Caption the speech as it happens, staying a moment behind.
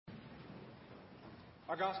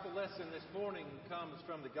Our gospel lesson this morning comes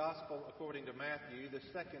from the Gospel according to Matthew, the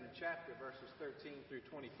second chapter, verses 13 through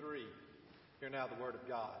 23. Hear now the word of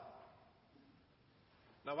God.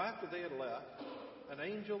 Now after they had left, an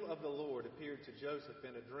angel of the Lord appeared to Joseph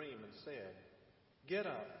in a dream and said, "Get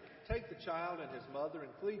up, take the child and his mother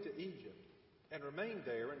and flee to Egypt, and remain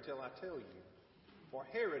there until I tell you. For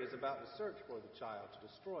Herod is about to search for the child to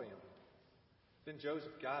destroy him." Then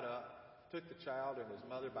Joseph got up, took the child and his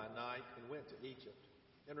mother by night, and went to Egypt,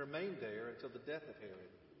 and remained there until the death of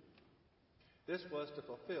Herod. This was to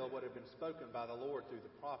fulfill what had been spoken by the Lord through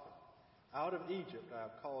the prophet, "Out of Egypt I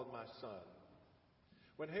have called my son."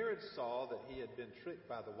 When Herod saw that he had been tricked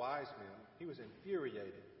by the wise men, he was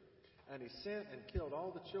infuriated, and he sent and killed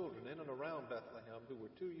all the children in and around Bethlehem who were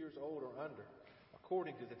 2 years old or under,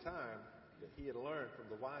 according to the time that he had learned from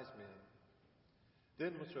the wise men.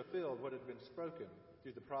 Then was fulfilled what had been spoken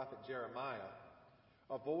through the prophet Jeremiah.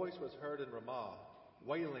 A voice was heard in Ramah,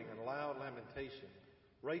 wailing and loud lamentation,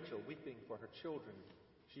 Rachel weeping for her children.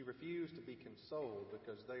 She refused to be consoled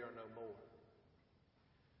because they are no more.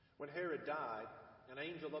 When Herod died, an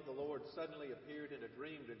angel of the Lord suddenly appeared in a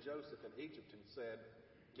dream to Joseph in Egypt and said,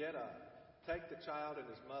 "Get up, take the child and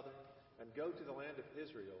his mother, and go to the land of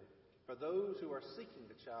Israel, for those who are seeking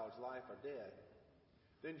the child's life are dead."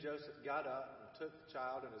 Then Joseph got up and took the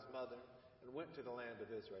child and his mother and went to the land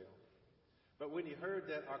of Israel. But when he heard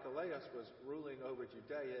that Archelaus was ruling over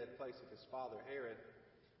Judea in place of his father Herod,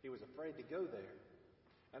 he was afraid to go there.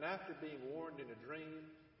 And after being warned in a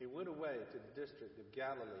dream, he went away to the district of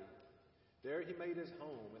Galilee. There he made his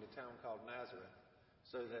home in a town called Nazareth,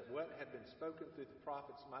 so that what had been spoken through the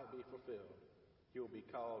prophets might be fulfilled. He will be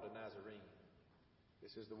called a Nazarene.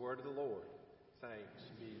 This is the word of the Lord. Thanks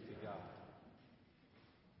be to God.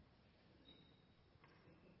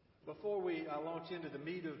 Before we launch into the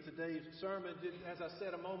meat of today's sermon, as I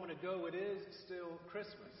said a moment ago, it is still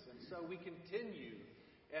Christmas. And so we continue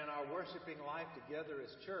in our worshiping life together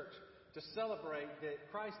as church to celebrate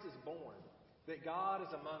that Christ is born, that God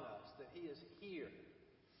is among us, that He is here.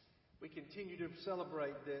 We continue to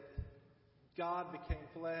celebrate that God became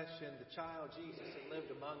flesh and the child Jesus and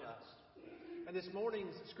lived among us. And this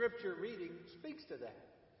morning's scripture reading speaks to that.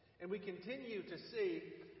 And we continue to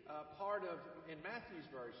see part of, in Matthew's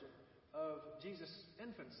version, of Jesus'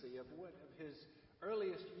 infancy, of his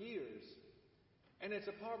earliest years. And it's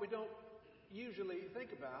a part we don't usually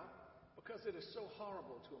think about because it is so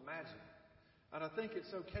horrible to imagine. And I think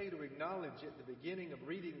it's okay to acknowledge at the beginning of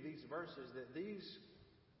reading these verses that these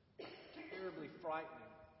terribly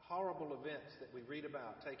frightening, horrible events that we read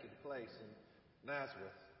about taking place in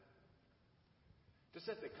Nazareth. To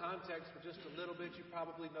set the context for just a little bit, you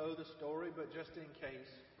probably know the story, but just in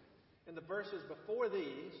case. In the verses before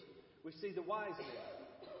these, we see the wise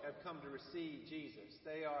men have come to receive Jesus.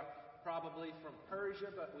 They are probably from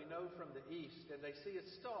Persia, but we know from the east. And they see a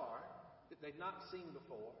star that they've not seen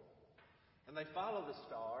before. And they follow the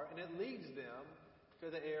star, and it leads them to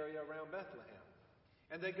the area around Bethlehem.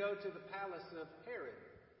 And they go to the palace of Herod,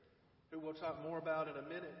 who we'll talk more about in a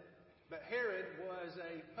minute. But Herod was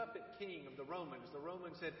a puppet king of the Romans. The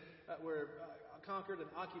Romans were conquered and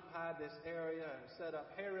occupied this area and set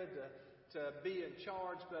up Herod to be in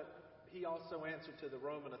charge, but he also answered to the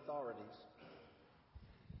Roman authorities.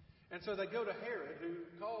 And so they go to Herod, who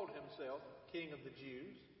called himself King of the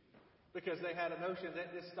Jews, because they had a notion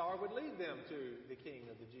that this star would lead them to the King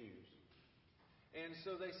of the Jews. And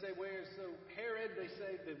so they say, so Herod, they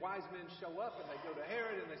say, the wise men show up and they go to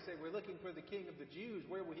Herod and they say, "We're looking for the King of the Jews.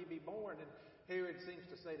 Where will he be born?" And Herod seems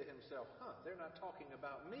to say to himself, they're not talking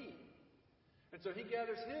about me. And so he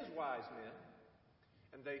gathers his wise men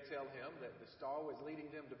and they tell him that the star was leading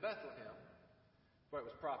them to Bethlehem, where it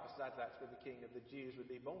was prophesied that's where the King of the Jews would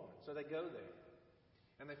be born. So they go there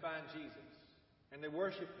and they find Jesus and they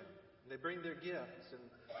worship him and they bring their gifts and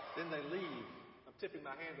then they leave. I'm tipping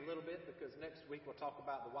my hand a little bit because next week we'll talk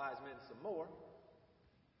about the wise men some more.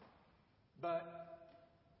 But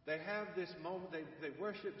they have this moment, they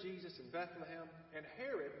worship Jesus in Bethlehem. And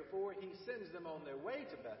Herod, before he sends them on their way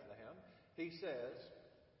to Bethlehem, he says,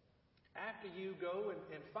 "After you go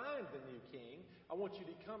and find the new king, I want you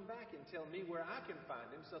to come back and tell me where I can find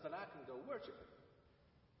him so that I can go worship him."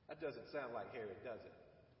 That doesn't sound like Herod, does it?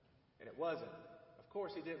 And it wasn't. Of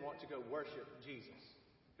course, he didn't want to go worship Jesus.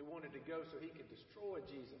 He wanted to go so he could destroy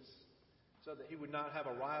Jesus, so that he would not have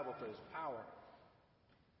a rival for his power.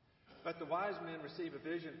 But the wise men receive a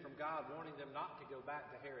vision from God warning them not to go back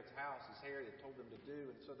to Herod's house as Herod had told them to do,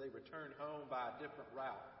 and so they return home by a different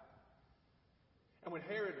route. And when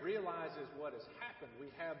Herod realizes what has happened,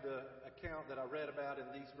 we have the account that I read about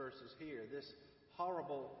in these verses here, this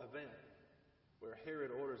horrible event. where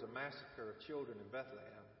Herod orders a massacre of children in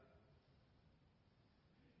Bethlehem.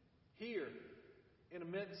 Here, in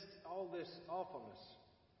amidst all this awfulness,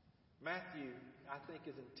 Matthew, I think,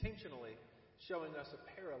 is intentionally showing us a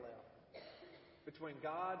parallel between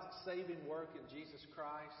God's saving work in Jesus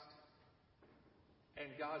Christ and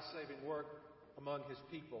God's saving work among His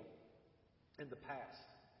people in the past.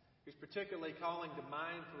 He's particularly calling to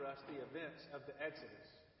mind for us the events of the Exodus,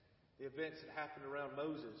 the events that happened around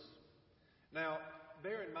Moses. Now,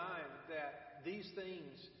 bear in mind that these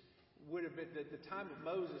things would have been, the time of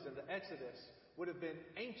Moses and the Exodus would have been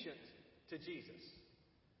ancient to Jesus.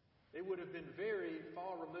 They would have been very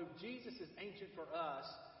far removed. Jesus is ancient for us,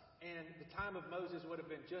 and the time of Moses would have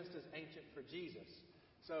been just as ancient for Jesus.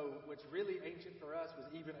 So what's really ancient for us was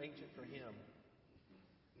even ancient for Him.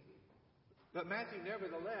 But Matthew,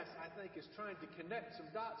 nevertheless, I think is trying to connect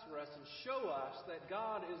some dots for us and show us that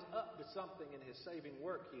God is up to something in His saving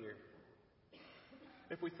work here.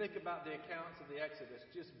 If we think about the accounts of the Exodus,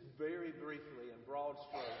 just very briefly in broad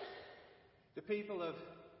strokes, the people of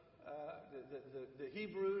the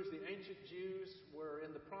Hebrews, the ancient Jews, were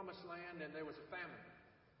in the Promised Land, and there was a famine.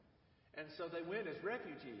 And so they went as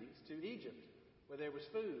refugees to Egypt, where there was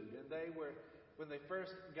food. And when they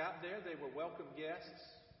first got there, they were welcome guests.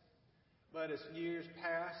 But as years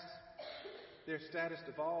passed, their status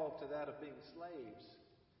devolved to that of being slaves,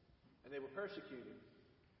 and they were persecuted.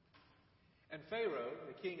 And Pharaoh,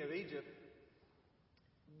 the king of Egypt,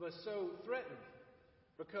 was so threatened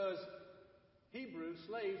because Hebrew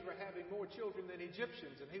slaves were having more children than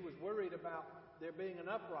Egyptians, and he was worried about there being an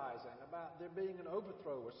uprising, about there being an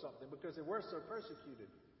overthrow or something, because they were so persecuted.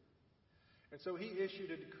 And so he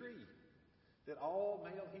issued a decree that all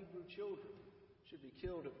male Hebrew children should be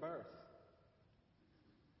killed at birth.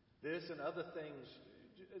 This and other things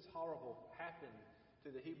as horrible happened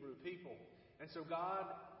to the Hebrew people. And so God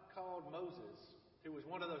called Moses, who was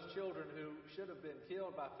one of those children who should have been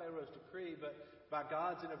killed by Pharaoh's decree, but by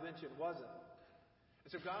God's intervention wasn't.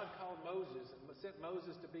 And so God called Moses and sent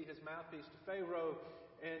Moses to be his mouthpiece to Pharaoh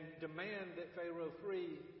and demand that Pharaoh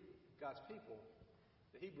free God's people,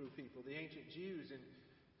 the Hebrew people, the ancient Jews. And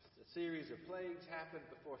a series of plagues happened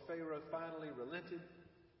before Pharaoh finally relented.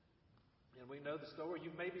 And we know the story.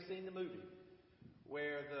 You've maybe seen the movie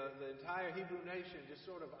where the entire Hebrew nation just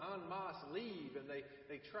sort of en masse leave, and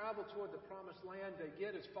they travel toward the Promised Land. They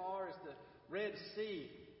get as far as the Red Sea,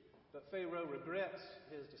 but Pharaoh regrets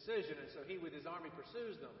his decision, and so he with his army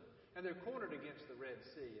pursues them. And they're cornered against the Red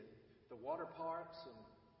Sea, and the water parts, and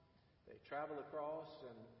they travel across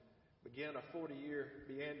and begin a 40-year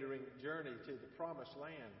meandering journey to the Promised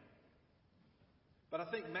Land. But I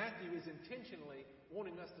think Matthew is intentionally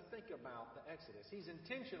wanting us to think about the Exodus. He's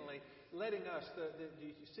intentionally letting us,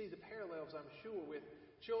 you see the parallels, I'm sure, with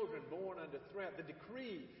children born under threat, the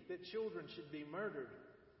decree that children should be murdered.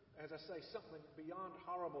 As I say, something beyond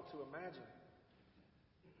horrible to imagine.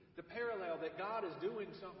 The parallel that God is doing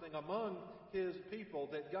something among His people,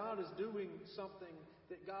 that God is doing something,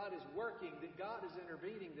 that God is working, that God is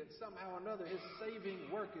intervening, that somehow or another His saving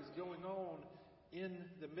work is going on in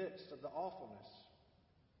the midst of the awfulness.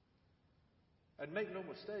 And make no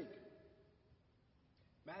mistake,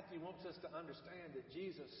 Matthew wants us to understand that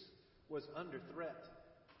Jesus was under threat.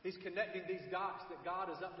 He's connecting these dots that God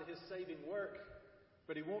is up to His saving work,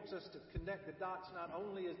 but He wants us to connect the dots not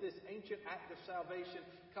only as this ancient act of salvation,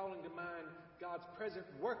 calling to mind God's present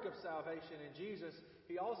work of salvation in Jesus,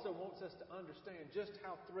 He also wants us to understand just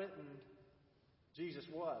how threatened Jesus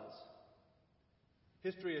was.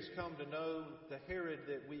 History has come to know the Herod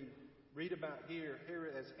that we read about here,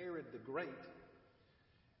 as Herod the Great.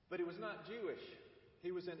 But he was not Jewish.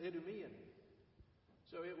 He was an Idumean.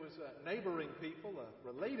 So it was a neighboring people, a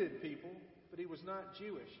related people, but he was not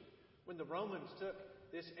Jewish. When the Romans took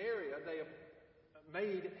this area, they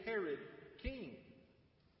made Herod king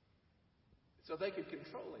so they could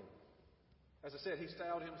control him. As I said, he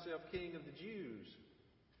styled himself king of the Jews.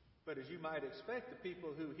 But as you might expect, the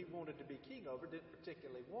people who he wanted to be king over didn't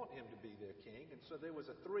particularly want him to be their king. And so there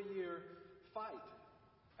was a 3-year fight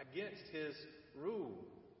against his rule.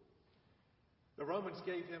 The Romans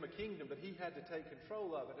gave him a kingdom, but he had to take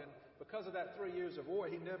control of it. And because of that 3 years of war,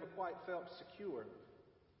 he never quite felt secure.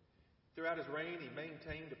 Throughout his reign, he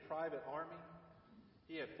maintained a private army.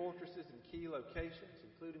 He had fortresses in key locations,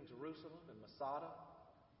 including Jerusalem and Masada.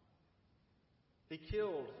 He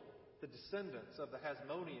killed the descendants of the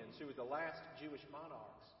Hasmoneans, who were the last Jewish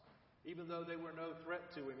monarchs. Even though they were no threat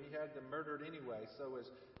to him, he had them murdered anyway, so as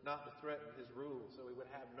not to threaten his rule, so he would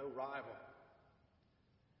have no rival.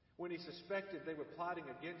 When he suspected they were plotting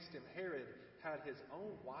against him, Herod had his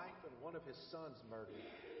own wife and one of his sons murdered.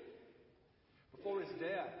 Before his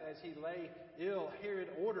death, as he lay ill, Herod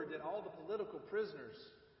ordered that all the political prisoners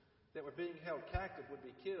that were being held captive would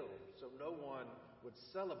be killed, so no one would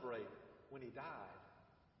celebrate when he died.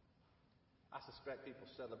 I suspect people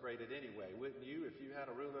celebrated anyway, wouldn't you, if you had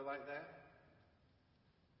a ruler like that?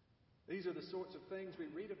 These are the sorts of things we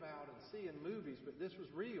read about and see in movies, but this was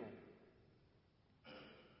real.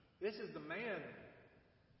 This is the man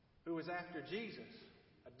who was after Jesus,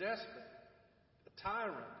 a despot, a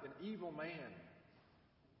tyrant, an evil man.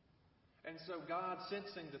 And so God,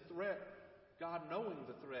 sensing the threat, God knowing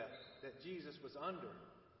the threat that Jesus was under,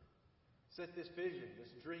 set this vision,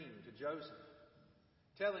 this dream to Joseph,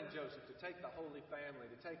 telling Joseph to take the Holy Family,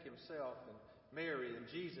 to take himself and Mary and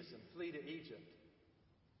Jesus and flee to Egypt.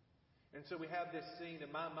 And so we have this scene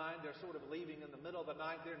in my mind. They're sort of leaving in the middle of the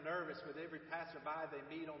night. They're nervous with every passerby they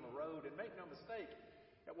meet on the road. And make no mistake,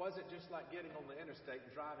 it wasn't just like getting on the interstate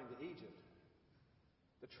and driving to Egypt.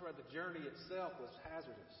 The journey itself was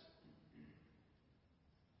hazardous.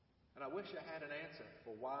 And I wish I had an answer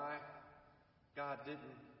for why God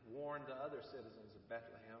didn't warn the other citizens of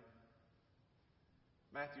Bethlehem.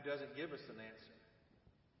 Matthew doesn't give us an answer.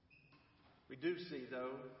 We do see,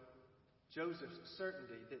 though, Joseph's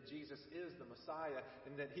certainty that Jesus is the Messiah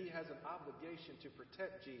and that he has an obligation to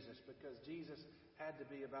protect Jesus because Jesus had to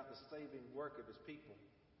be about the saving work of his people.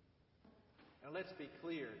 And let's be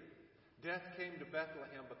clear, death came to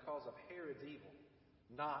Bethlehem because of Herod's evil,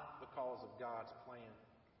 not because of God's plan.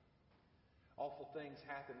 Awful things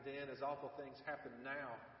happened then as awful things happen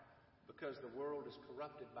now because the world is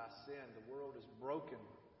corrupted by sin. The world is broken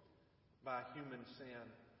by human sin.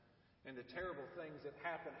 And the terrible things that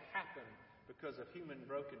happen because of human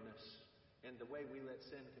brokenness and the way we let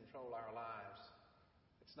sin control our lives.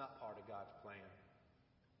 It's not part of God's plan.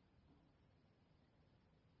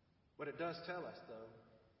 What it does tell us, though,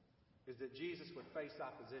 is that Jesus would face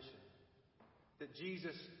opposition, that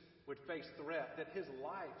Jesus would face threat, that his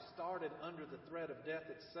life started under the threat of death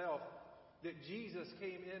itself, that Jesus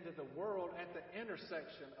came into the world at the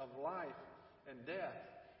intersection of life and death.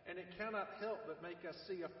 And it cannot help but make us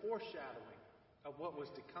see a foreshadowing of what was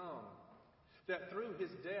to come. That through his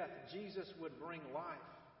death, Jesus would bring life.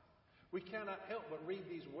 We cannot help but read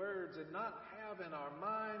these words and not have in our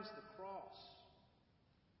minds the cross.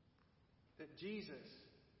 That Jesus,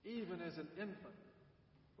 even as an infant,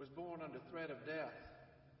 was born under threat of death.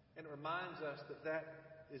 And it reminds us that that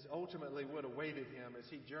is ultimately what awaited him as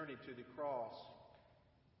he journeyed to the cross.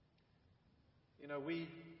 You know, we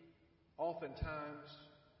oftentimes,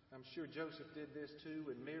 I'm sure Joseph did this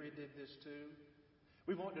too, and Mary did this too.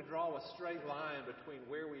 We want to draw a straight line between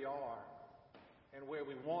where we are and where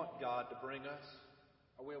we want God to bring us,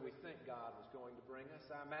 or where we think God was going to bring us.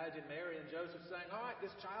 I imagine Mary and Joseph saying, all right,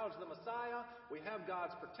 this child's the Messiah. We have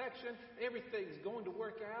God's protection. Everything's going to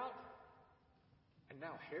work out. And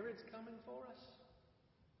now Herod's coming for us?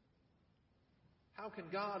 How can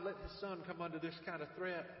God let his son come under this kind of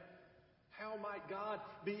threat? How might God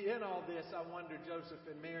be in all this? I wonder Joseph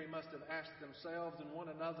and Mary must have asked themselves and one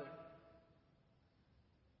another.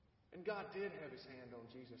 And God did have his hand on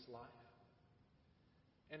Jesus' life.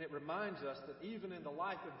 And it reminds us that even in the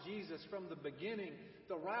life of Jesus from the beginning,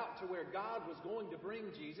 the route to where God was going to bring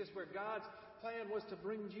Jesus, where God's plan was to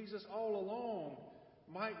bring Jesus all along,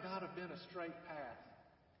 might not have been a straight path.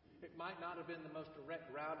 It might not have been the most direct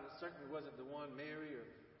route, and it certainly wasn't the one Mary or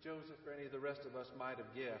Joseph or any of the rest of us might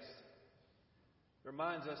have guessed. It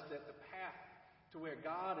reminds us that the path to where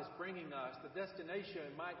God is bringing us, the destination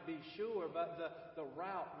might be sure, but the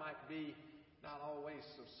route might be not always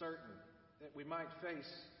so certain, that we might face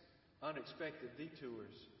unexpected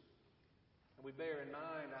detours. And we bear in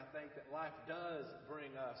mind, I think, that life does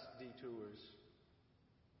bring us detours.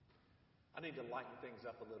 I need to lighten things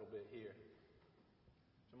up a little bit here.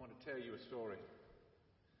 So I'm going to tell you a story.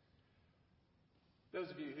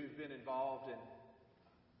 Those of you who've been involved in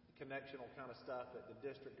connectional kind of stuff at the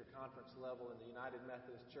district or conference level in the United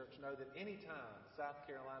Methodist Church know that any time South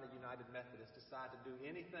Carolina United Methodists decide to do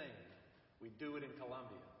anything, we do it in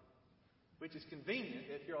Columbia, which is convenient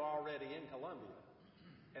if you're already in Columbia.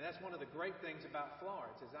 And that's one of the great things about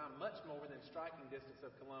Florence, is I'm much more within striking distance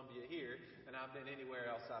of Columbia here than I've been anywhere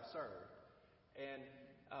else I've served. And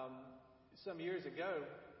some years ago,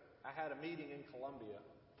 I had a meeting in Columbia.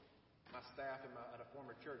 My staff at a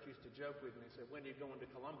former church used to joke with me and say, when are you going to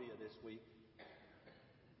Columbia this week?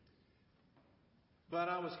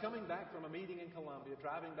 But I was coming back from a meeting in Columbia,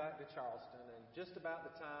 driving back to Charleston, and just about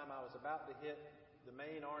the time I was about to hit the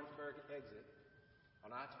main Orangeburg exit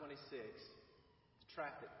on I-26, the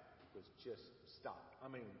traffic was just stopped.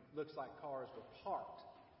 I mean, looks like cars were parked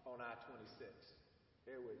on I-26.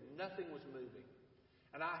 Nothing was moving.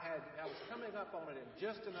 And I was coming up on it in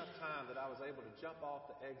just enough time that I was able to jump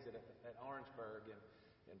off the exit at Orangeburg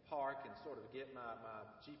and park and sort of get my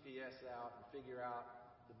GPS out and figure out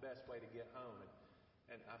the best way to get home.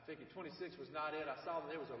 And I figured 26 was not it. I saw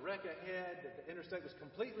that there was a wreck ahead, that the interstate was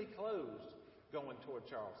completely closed going toward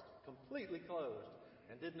Charleston. Completely closed.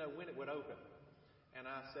 And didn't know when it would open. And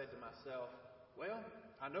I said to myself, well,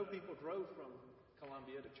 I know people drove from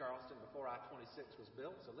Columbia to Charleston before I-26 was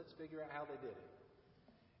built, so let's figure out how they did it.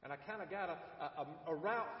 And I kind of got a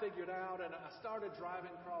route figured out, and I started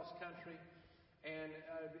driving cross country. And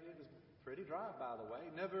it was pretty dry, by the way.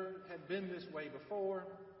 Never had been this way before.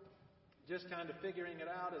 Just kind of figuring it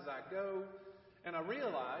out as I go. And I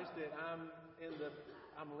realized that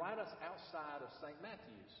I'm right outside of St.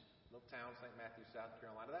 Matthews, little town, St. Matthews, South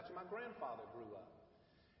Carolina. That's where my grandfather grew up.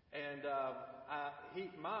 And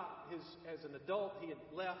as an adult, he had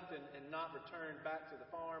left and not returned back to the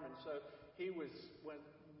farm. And so he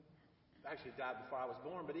actually died before I was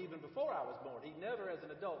born, but even before I was born, he never as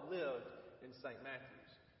an adult lived in St. Matthews.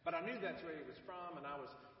 But I knew that's where he was from, and I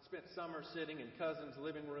spent summer sitting in cousins'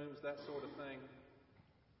 living rooms, that sort of thing.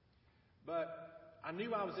 But I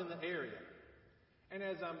knew I was in the area. And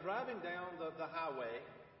as I'm driving down the highway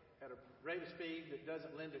at a rate of speed that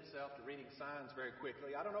doesn't lend itself to reading signs very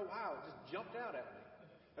quickly, I don't know why, it just jumped out at me.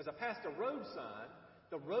 As I passed a road sign,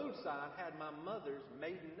 the road sign had my mother's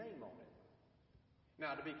maiden name on it.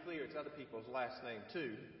 Now, to be clear, it's other people's last name,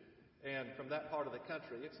 too. And from that part of the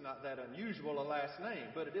country, it's not that unusual a last name,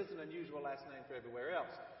 but it is an unusual last name for everywhere else.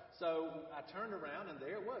 So I turned around, and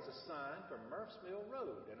there was a sign for Murph's Mill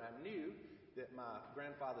Road. And I knew that my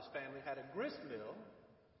grandfather's family had a grist mill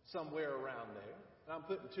somewhere around there. And I'm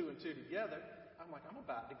putting two and two together. I'm like, I'm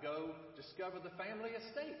about to go discover the family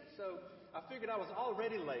estate. So I figured I was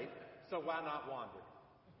already late, so why not wander?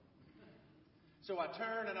 So I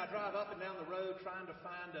turn and I drive up and down the road trying to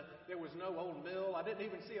find there was no old mill. I didn't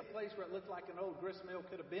even see a place where it looked like an old grist mill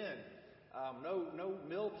could have been. No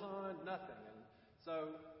mill pond, nothing. And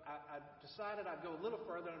so I decided I'd go a little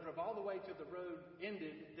further and I drove all the way to the road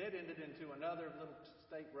dead ended into another little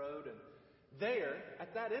state road. And there,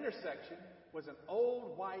 at that intersection, was an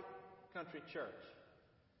old white country church.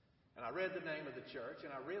 And I read the name of the church and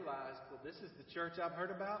I realized, well, this is the church I've heard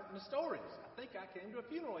about in the stories. I think I came to a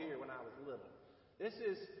funeral here when I was little. This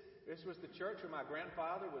was the church where my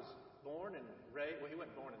grandfather was born and raised. Well, he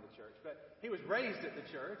wasn't born in the church, but he was raised at the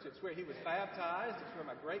church. It's where he was baptized. It's where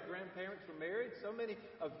my great-grandparents were married. So many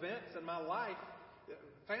events in my life,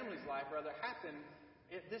 family's life rather, happened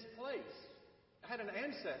at this place. I had an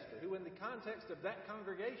ancestor who, in the context of that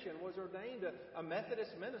congregation, was ordained a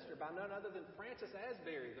Methodist minister by none other than Francis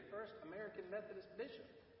Asbury, the first American Methodist bishop.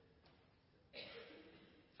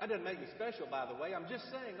 That doesn't make me special, by the way. I'm just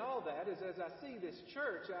saying all that is as I see this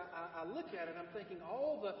church, I look at it and I'm thinking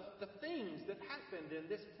all the things that happened in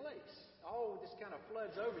this place. All just kind of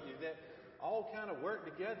floods over you that all kind of work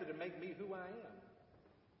together to make me who I am.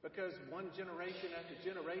 Because one generation after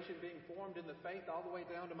generation being formed in the faith all the way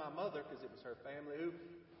down to my mother, because it was her family who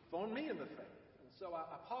formed me in the faith. And so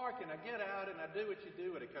I park and I get out and I do what you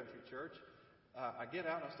do at a country church. I get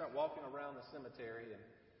out and I start walking around the cemetery and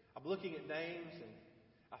I'm looking at names and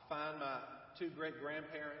I find my two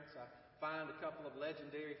great-grandparents. I find a couple of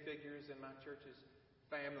legendary figures in my church's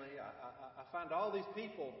family. I find all these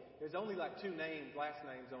people. There's only like two last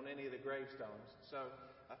names on any of the gravestones. So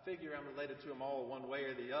I figure I'm related to them all one way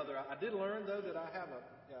or the other. I did learn, though, that I have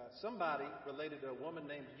somebody related to a woman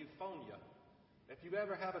named Euphonia. If you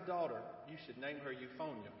ever have a daughter, you should name her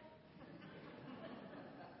Euphonia.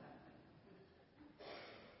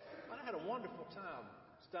 I had a wonderful time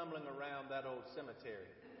stumbling around that old cemetery.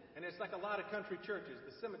 And it's like a lot of country churches.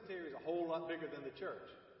 The cemetery is a whole lot bigger than the church.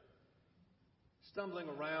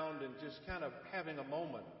 Stumbling around and just kind of having a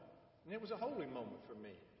moment. And it was a holy moment for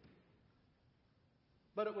me.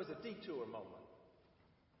 But it was a detour moment.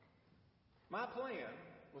 My plan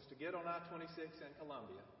was to get on I-26 in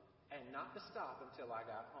Columbia and not to stop until I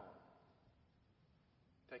got home.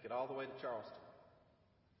 Take it all the way to Charleston.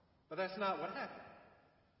 But that's not what happened.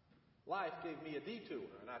 Life gave me a detour,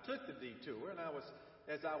 and I took the detour, and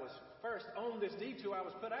as I was first on this detour, I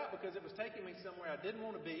was put out because it was taking me somewhere I didn't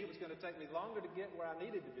want to be. It was going to take me longer to get where I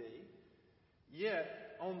needed to be.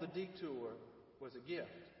 Yet, on the detour was a gift.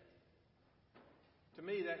 To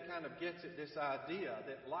me, that kind of gets at this idea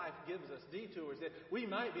that life gives us detours, that we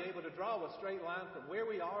might be able to draw a straight line from where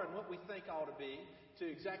we are and what we think ought to be to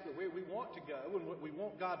exactly where we want to go and what we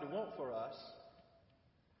want God to want for us.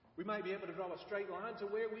 We might be able to draw a straight line to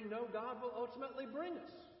where we know God will ultimately bring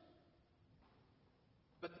us.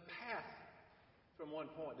 But the path from one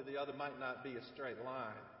point to the other might not be a straight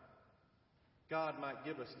line. God might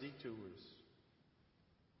give us detours.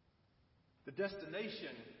 The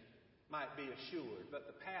destination might be assured, but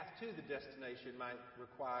the path to the destination might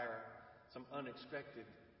require some unexpected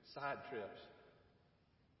side trips.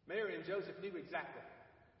 Mary and Joseph knew exactly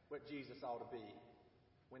what Jesus ought to be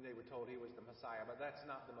when they were told he was the Messiah, but that's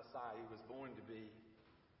not the Messiah he was born to be.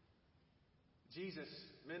 Jesus'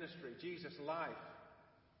 ministry, Jesus' life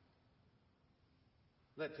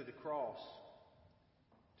led to the cross,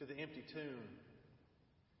 to the empty tomb,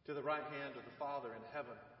 to the right hand of the Father in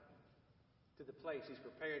heaven, to the place he's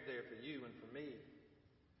prepared there for you and for me.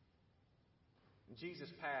 And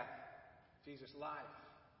Jesus' path, Jesus' life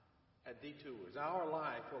had detours. Our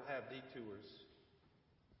life will have detours.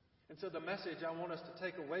 And so the message I want us to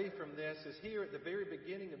take away from this is here at the very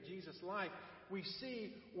beginning of Jesus' life, we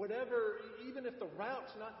see whatever, even if the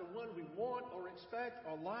route's not the one we want or expect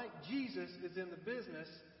or like, Jesus is in the business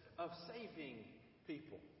of saving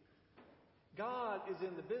people. God is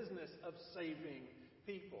in the business of saving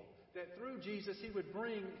people. That through Jesus he would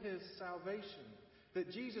bring his salvation.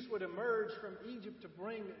 That Jesus would emerge from Egypt to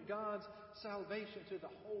bring God's salvation to the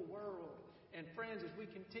whole world. And friends, as we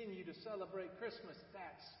continue to celebrate Christmas,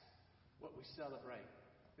 that's what we celebrate.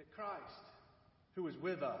 That Christ, who is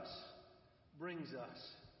with us, brings us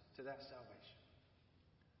to that salvation.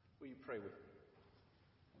 Will you pray with me?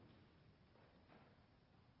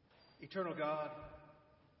 Eternal God,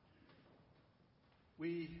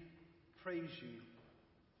 we praise you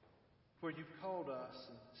for you've called us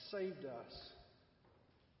and saved us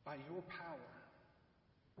by your power.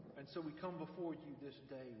 And so we come before you this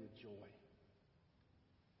day with joy.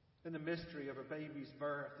 In the mystery of a baby's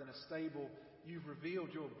birth in a stable, you've revealed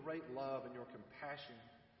your great love and your compassion.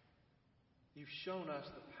 You've shown us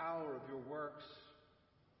the power of your works.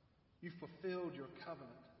 You've fulfilled your covenant.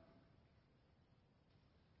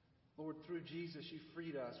 Lord, through Jesus, you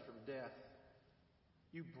freed us from death.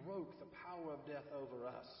 You broke the power of death over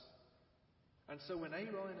us. And so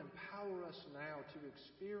enable and empower us now to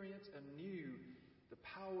experience anew the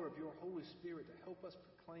power of your Holy Spirit to help us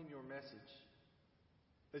proclaim your message.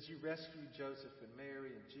 As you rescued Joseph and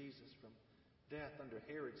Mary and Jesus from death under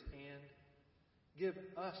Herod's hand, give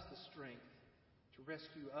us the strength to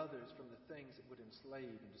rescue others from the things that would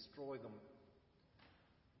enslave and destroy them.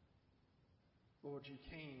 Lord, you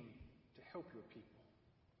came to help your people.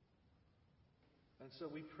 And so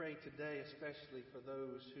we pray today especially for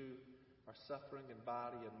those who are suffering in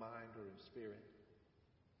body and mind or in spirit.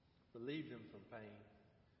 Relieve them from pain.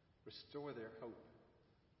 Restore their hope.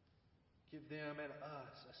 Give them and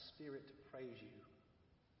us a spirit to praise you.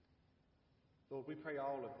 Lord, we pray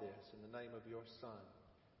all of this in the name of your Son,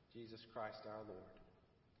 Jesus Christ our Lord.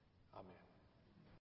 Amen.